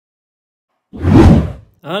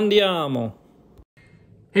Andiamo.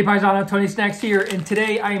 Hey Paisano, Tony Snacks here, and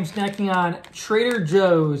today I am snacking on Trader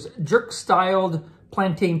Joe's jerk-styled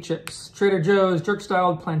plantain chips. Trader Joe's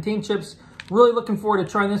jerk-styled plantain chips. Really looking forward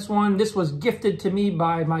to trying this one. This was gifted to me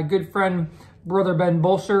by my good friend, Brother Ben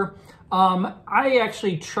Bolser. I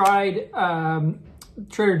actually tried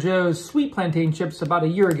Trader Joe's sweet plantain chips about a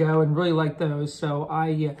year ago and really liked those. So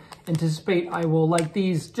I anticipate I will like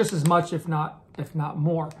these just as much, if not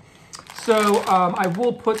more. So I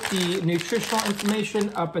will put the nutritional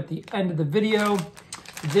information up at the end of the video.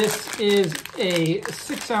 This is a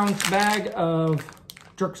 6-ounce bag of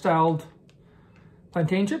jerk-styled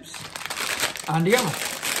plantain chips. Andiamo.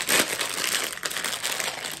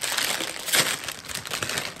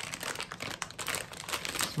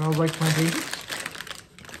 Smells like plantain chips.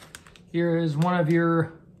 Here is one of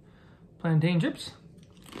your plantain chips.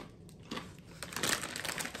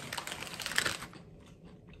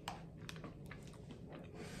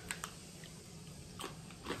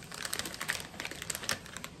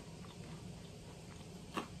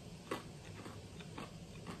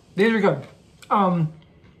 These are good. I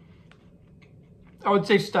would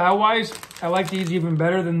say style-wise, I like these even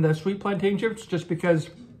better than the sweet plantain chips, just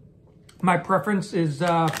because my preference is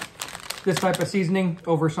this type of seasoning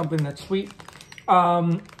over something that's sweet.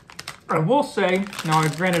 I will say, now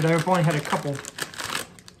granted, I've only had a couple.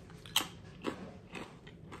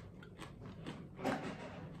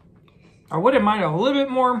 I wouldn't mind a little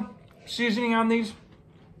bit more seasoning on these,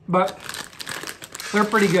 but they're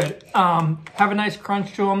pretty good. Have a nice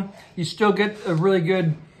crunch to them. You still get a really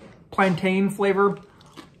good plantain flavor,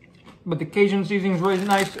 but the Cajun seasoning is really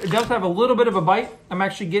nice. It does have a little bit of a bite. I'm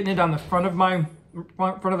actually getting it on the front of my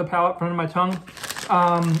front of the palate, front of my tongue,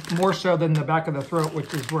 more so than the back of the throat,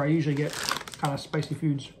 which is where I usually get kind of spicy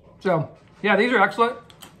foods. So yeah, these are excellent.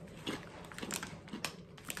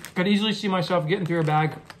 Could easily see myself getting through a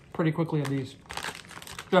bag pretty quickly of these.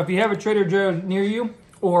 So if you have a Trader Joe's near you,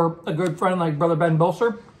 or a good friend like Brother Ben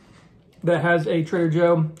Bolser that has a Trader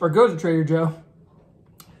Joe, or goes to Trader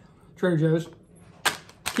Joe's,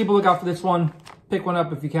 keep a lookout for this one. Pick one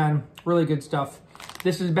up if you can. Really good stuff.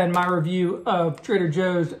 This has been my review of Trader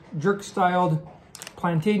Joe's jerk-styled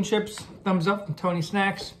plantain chips. Thumbs up from Tony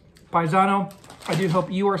Snacks. Paisano, I do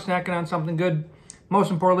hope you are snacking on something good.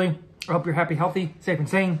 Most importantly, I hope you're happy, healthy, safe, and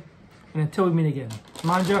sane. And until we meet again,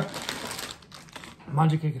 manja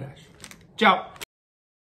que Ciao.